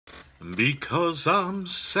Because I'm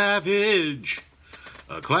savage,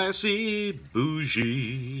 a classy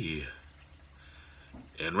bougie,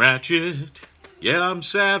 and ratchet. Yeah, I'm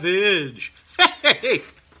savage. Hey!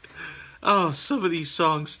 Oh, some of these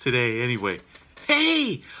songs today. Anyway,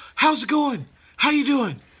 hey, how's it going? How you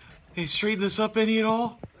doing? Hey, straighten this up any at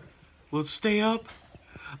all? Will it stay up?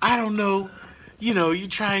 I don't know. You know, you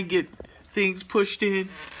try and get things pushed in,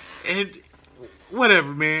 and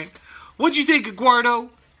whatever, man. What'd you think, Eduardo?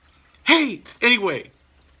 Hey, anyway,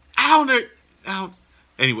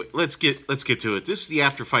 anyway, let's get to it. This is the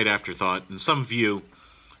Afterfight Afterthought, and some of you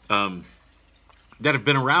that have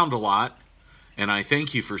been around a lot, and I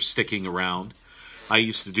thank you for sticking around. I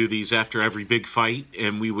used to do these after every big fight,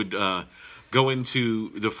 and we would go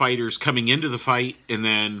into the fighters coming into the fight, and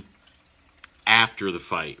then after the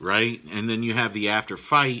fight, right? And then you have the after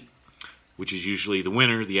fight, which is usually the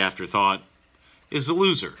winner. The afterthought is the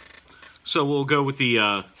loser. So we'll go with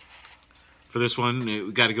the for this one,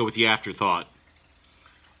 we got to go with the afterthought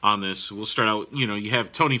on this. We'll start out, you know, you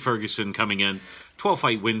have Tony Ferguson coming in,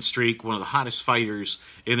 12-fight win streak, one of the hottest fighters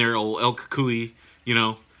in there, old El Kukui, you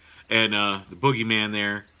know, and the boogeyman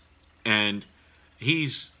there. And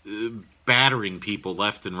he's battering people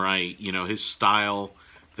left and right. You know, his style,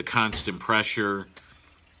 the constant pressure,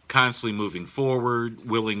 constantly moving forward,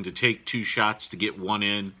 willing to take 2 shots to get 1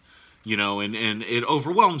 in, you know, and it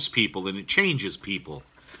overwhelms people and it changes people.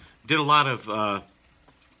 Did a lot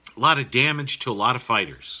of damage to a lot of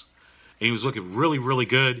fighters, and he was looking really, really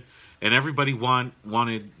good. And everybody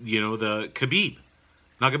wanted, you know, the Khabib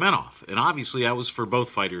Nurmagomedov, and obviously that was for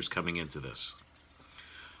both fighters coming into this.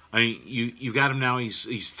 I mean, you got him now.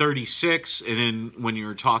 He's 36, and then when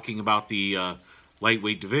you're talking about the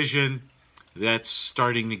lightweight division, that's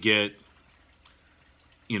starting to get,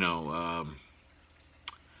 you know,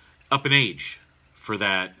 up in age for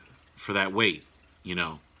that weight, you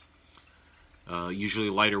know. Usually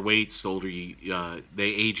lighter weights, the older they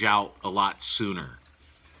age out a lot sooner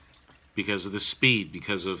because of the speed,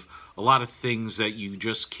 because of a lot of things that you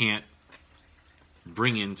just can't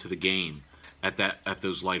bring into the game at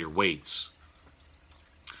those lighter weights.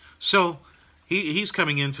 So he's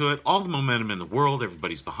coming into it, all the momentum in the world,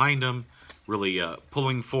 everybody's behind him, really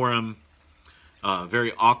pulling for him.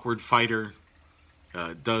 Very awkward fighter,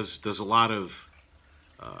 does a lot of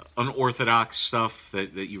unorthodox stuff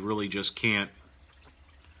that you really just can't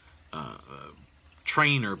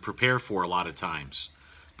train or prepare for a lot of times.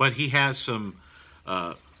 But he has some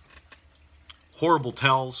horrible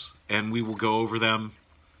tells, and we will go over them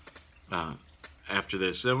after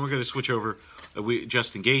this. Then we're going to switch over.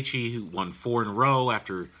 Justin Gaethje, who won 4 in a row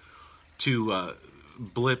after 2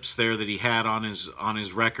 blips there that he had on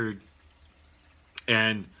his record.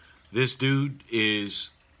 And this dude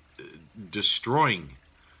is destroying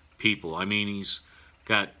people. I mean, he's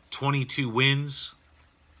got 22 wins.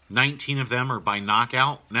 19 of them are by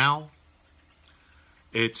knockout now.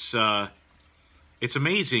 It's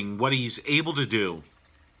amazing what he's able to do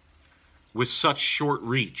with such short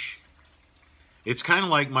reach. It's kind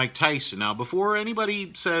of like Mike Tyson. Now, before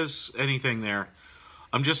anybody says anything there,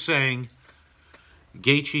 I'm just saying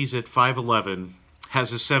Gaethje's at 5'11",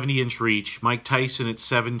 has a 70-inch reach. Mike Tyson at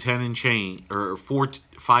 7'10" and chain, or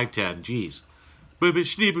 5'10", geez.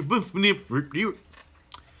 Gaethje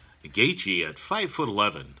at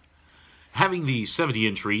 5'11", having the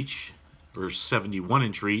 70-inch reach, or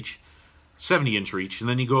 71-inch reach, 70-inch reach, and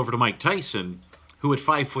then you go over to Mike Tyson, who at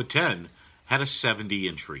 5'10" had a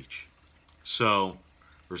 70-inch reach, so,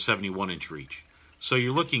 or 71-inch reach. So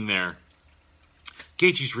you're looking there.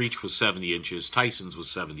 Gaethje's reach was 70 inches. Tyson's was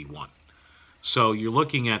 71. So you're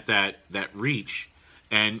looking at that reach,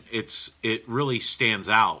 and it really stands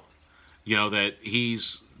out. You know that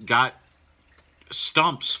he's got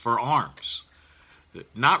stumps for arms.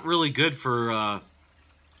 Not really good for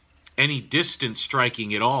any distance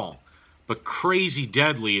striking at all, but crazy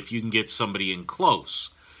deadly if you can get somebody in close.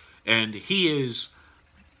 And he is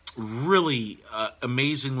really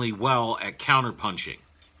amazingly well at counterpunching.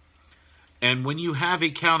 And when you have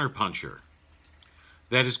a counterpuncher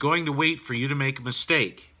that is going to wait for you to make a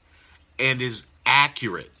mistake and is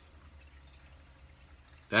accurate,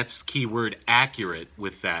 that's the key word, accurate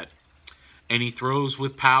with that. And he throws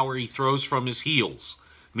with power. He throws from his heels,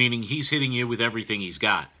 meaning he's hitting you with everything he's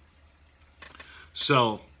got.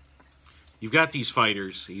 So you've got these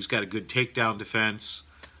fighters. He's got a good takedown defense,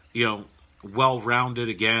 you know, well-rounded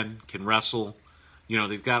again, can wrestle. You know,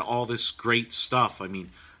 they've got all this great stuff. I mean,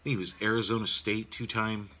 I think he was Arizona State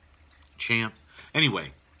 2-time champ.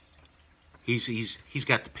 Anyway, he's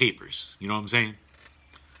got the papers. You know what I'm saying?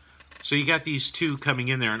 So you got these two coming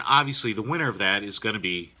in there, and obviously the winner of that is going to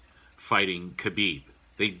be fighting Khabib.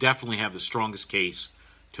 They definitely have the strongest case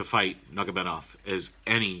to fight Nurmagomedov as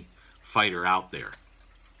any fighter out there.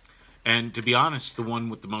 And to be honest, the one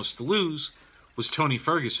with the most to lose was Tony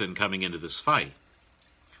Ferguson coming into this fight.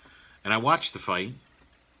 And I watched the fight,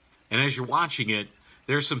 and as you're watching it,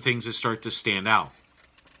 there's some things that start to stand out.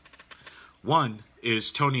 One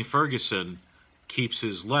is Tony Ferguson keeps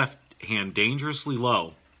his left hand dangerously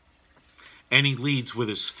low, and he leads with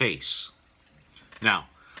his face. Now,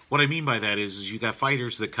 what I mean by that is you got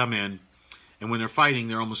fighters that come in, and when they're fighting,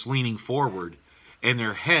 they're almost leaning forward, and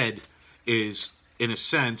their head is, in a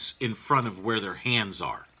sense, in front of where their hands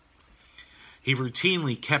are. He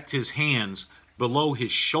routinely kept his hands below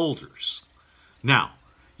his shoulders. Now,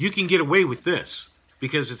 you can get away with this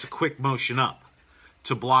because it's a quick motion up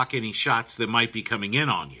to block any shots that might be coming in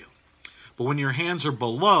on you. But when your hands are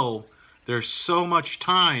below, there's so much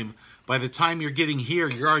time. By the time you're getting here,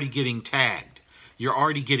 you're already getting tagged. You're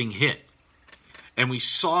already getting hit. And we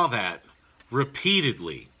saw that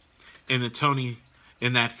repeatedly in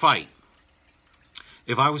that fight.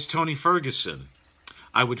 If I was Tony Ferguson,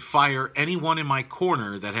 I would fire anyone in my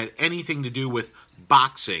corner that had anything to do with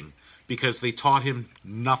boxing because they taught him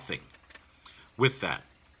nothing with that.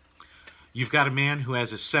 You've got a man who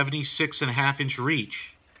has a 76.5-inch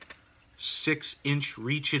reach, 6-inch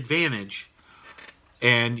reach advantage,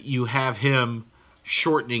 and you have him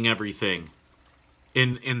shortening everything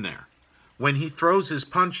in there. When he throws his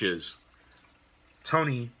punches,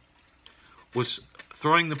 Tony was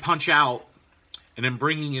throwing the punch out and then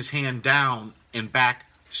bringing his hand down and back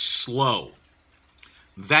slow.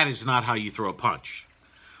 That is not how you throw a punch.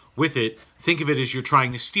 With it, think of it as you're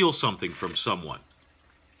trying to steal something from someone.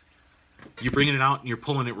 You're bringing it out and you're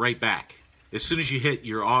pulling it right back. As soon as you hit,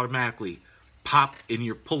 you're automatically pop and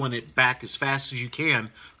you're pulling it back as fast as you can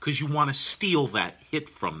because you want to steal that hit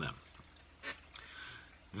from them.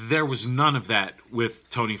 There was none of that with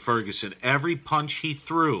Tony Ferguson. Every punch he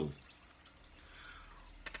threw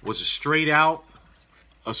was a straight out,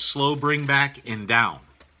 a slow bring back, and down.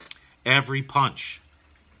 Every punch.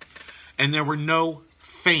 And there were no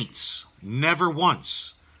feints. Never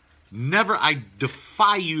once. Never. I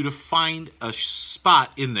defy you to find a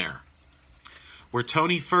spot in there where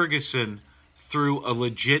Tony Ferguson threw a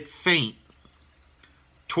legit feint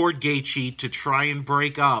toward Gaethje to try and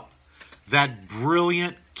break up that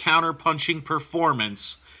brilliant counter-punching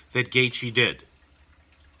performance that Gaethje did.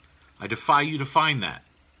 I defy you to find that.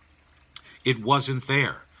 It wasn't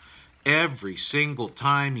there. Every single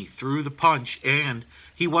time he threw the punch, and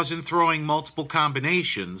he wasn't throwing multiple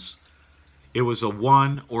combinations, it was a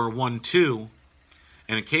 1 or a 1-2,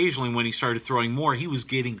 and occasionally when he started throwing more, he was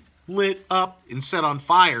getting lit up and set on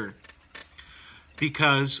fire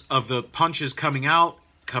because of the punches coming out,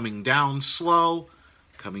 coming down slow,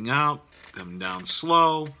 coming out, coming down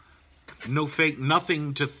slow, no fake,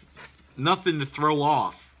 nothing to throw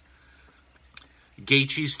off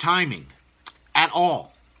Gaethje's timing at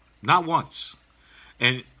all, not once.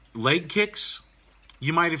 And leg kicks,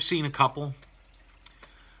 you might have seen a couple,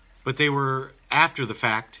 but they were after the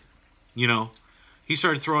fact. You know, he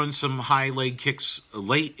started throwing some high leg kicks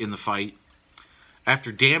late in the fight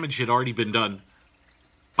after damage had already been done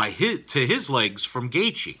to his legs from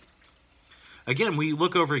Gaethje. Again, we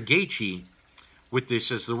look over at Gaethje with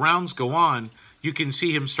this as the rounds go on. You can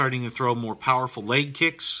see him starting to throw more powerful leg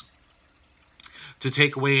kicks to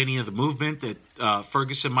take away any of the movement that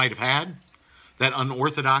Ferguson might have had, that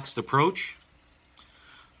unorthodox approach.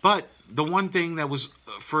 But the one thing that was,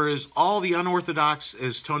 for as all the unorthodox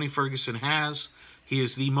as Tony Ferguson has, he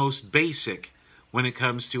is the most basic when it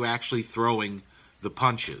comes to actually throwing the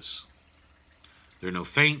punches. There are no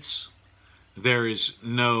feints. There is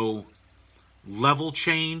no level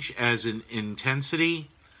change as in intensity.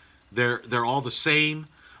 They're all the same.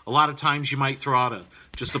 A lot of times you might throw out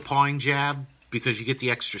just a pawing jab because you get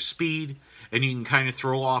the extra speed and you can kind of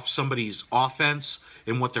throw off somebody's offense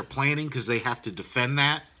and what they're planning because they have to defend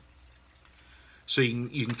that. So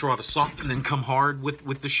you can throw out a soft and then come hard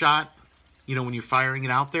with the shot, you know, when you're firing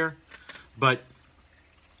it out there. But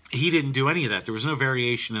he didn't do any of that. There was no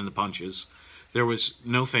variation in the punches. There was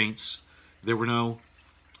no feints. There were no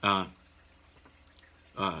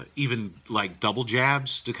even like double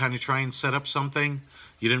jabs to kind of try and set up something.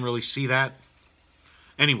 You didn't really see that.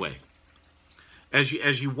 Anyway, as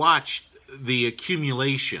you watch the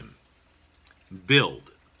accumulation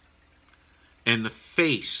build and the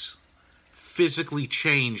face physically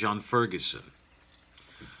change on Ferguson,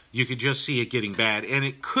 you could just see it getting bad, and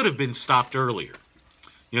it could have been stopped earlier.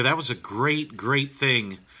 You know, that was a great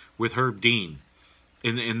thing with Herb Dean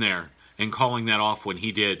in there and calling that off when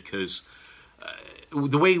he did, because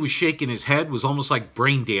the way he was shaking his head was almost like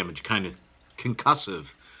brain damage kind of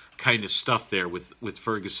concussive kind of stuff there with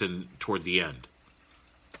Ferguson toward the end.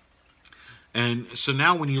 And so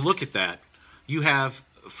now when you look at that, you have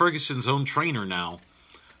Ferguson's own trainer now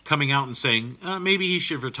coming out and saying, maybe he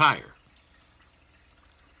should retire.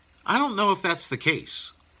 I don't know if that's the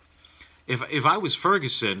case. If I was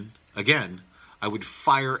Ferguson, again, I would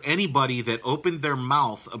fire anybody that opened their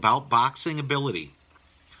mouth about boxing ability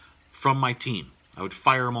from my team. I would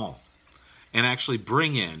fire them all and actually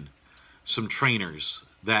bring in some trainers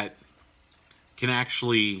that can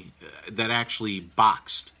actually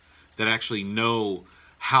boxed, that actually know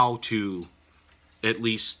how to at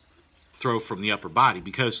least throw from the upper body.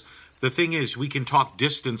 Because the thing is, we can talk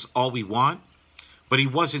distance all we want, but he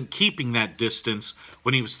wasn't keeping that distance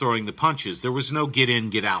when he was throwing the punches. There was no get in,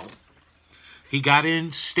 get out. He got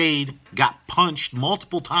in, stayed, got punched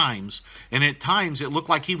multiple times, and at times it looked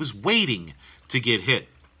like he was waiting to get hit.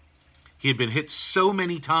 He had been hit so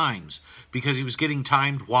many times because he was getting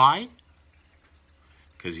timed. Why?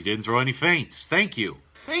 Because he didn't throw any feints. Thank you.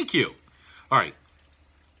 Thank you. All right.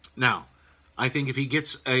 Now, I think if he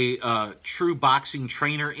gets a true boxing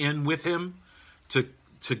trainer in with him to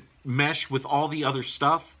mesh with all the other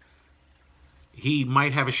stuff, he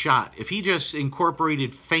might have a shot. If he just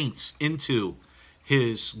incorporated feints into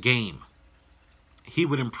his game, he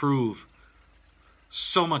would improve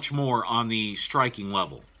so much more on the striking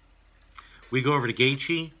level. We go over to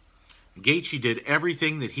Gaethje. Gaethje did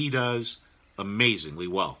everything that he does amazingly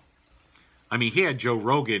well. I mean, he had Joe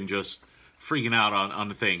Rogan just freaking out on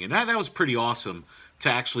the thing. And that was pretty awesome to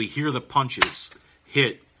actually hear the punches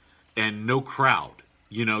hit and no crowd.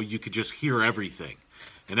 You know, you could just hear everything.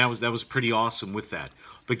 And that was pretty awesome with that.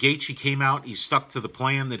 But Gaethje came out. He stuck to the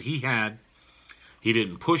plan that he had. He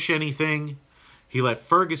didn't push anything. He let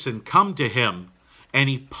Ferguson come to him, and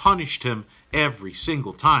he punished him every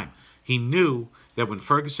single time. He knew that when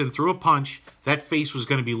Ferguson threw a punch, that face was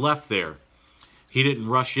going to be left there. He didn't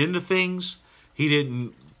rush into things. He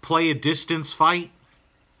didn't play a distance fight.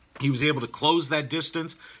 He was able to close that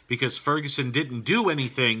distance because Ferguson didn't do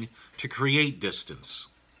anything to create distance.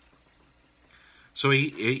 So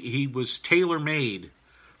he was tailor-made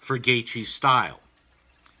for Gaethje's style.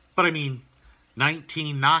 But I mean,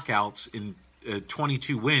 19 knockouts in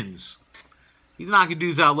 22 wins. He's knocking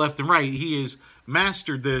dudes out left and right. He has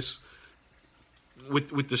mastered this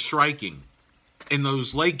with the striking. And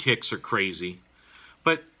those leg kicks are crazy.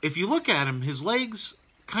 But if you look at him, his legs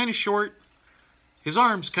kind of short. His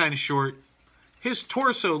arms kind of short. His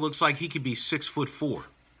torso looks like he could be 6'4".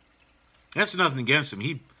 That's nothing against him.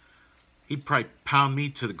 He'd probably pound me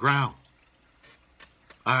to the ground.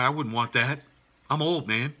 I wouldn't want that. I'm old,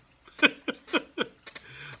 man.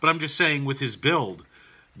 But I'm just saying, with his build,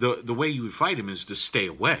 the way you would fight him is to stay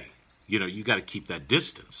away. You know, you got to keep that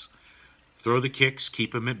distance. Throw the kicks,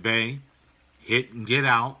 keep him at bay, hit and get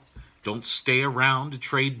out. Don't stay around to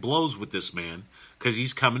trade blows with this man, because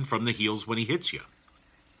he's coming from the heels when he hits you.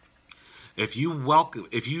 If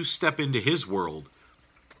you step into his world,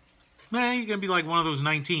 man, you're gonna be like one of those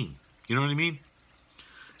 19. You know what I mean?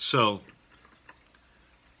 So,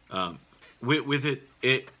 with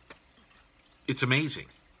it's amazing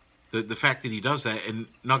the fact that he does that. And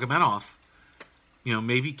Nurmagomedov, you know,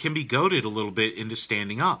 maybe can be goaded a little bit into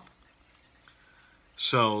standing up.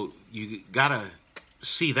 So you gotta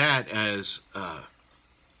see that as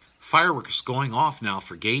fireworks going off now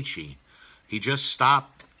for Gaethje. He just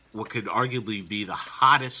stopped what could arguably be the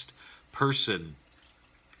hottest person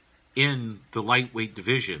in the lightweight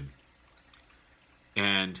division,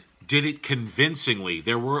 and did it convincingly.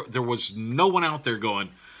 There was no one out there going,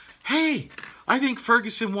 "Hey, I think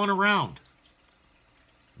Ferguson won a round."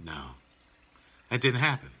 No, that didn't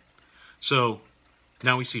happen. So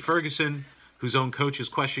now we see Ferguson, whose own coach is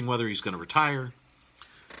questioning whether he's going to retire.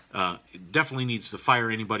 Definitely needs to fire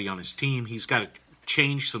anybody on his team. He's got to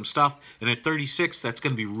change some stuff. And at 36, that's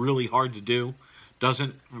going to be really hard to do.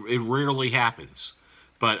 It rarely happens.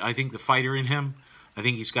 But I think the fighter in him, I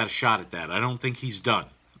think he's got a shot at that. I don't think he's done.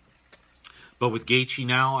 But with Gaethje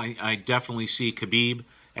now, I definitely see Khabib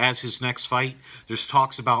as his next fight. There's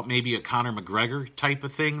talks about maybe a Conor McGregor type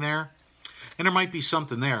of thing there. And there might be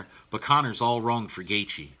something there. But Conor's all wrong for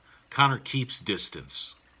Gaethje. Conor keeps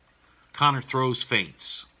distance. Conor throws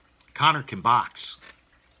feints. Conor can box.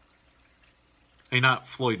 Hey, not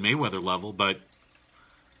Floyd Mayweather level, but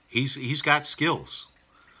he's got skills.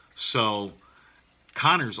 So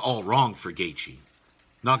Conor's all wrong for Gaethje.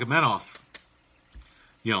 Nurmagomedov,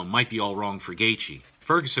 you know, might be all wrong for Gaethje.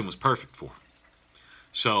 Ferguson was perfect for him.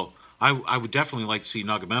 So I would definitely like to see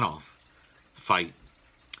Nurmagomedov fight.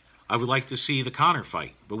 I would like to see the Conor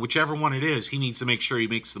fight. But whichever one it is, he needs to make sure he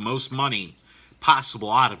makes the most money possible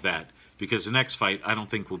out of that, because the next fight I don't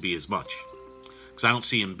think will be as much. Because I don't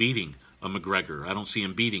see him beating a McGregor. I don't see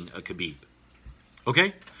him beating a Khabib.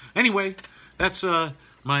 Okay? Anyway, that's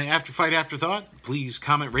my Afterfight Afterthought. Please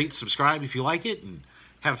comment, rate, subscribe if you like it, and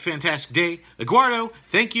have a fantastic day. Eduardo,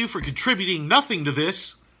 thank you for contributing nothing to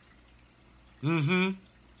this.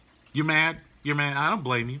 You're mad? You're mad? I don't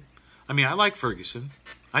blame you. I mean, I like Ferguson.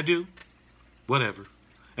 I do. Whatever.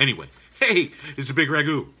 Anyway, hey, it's a Big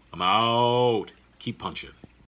Ragu. I'm out. Keep punching.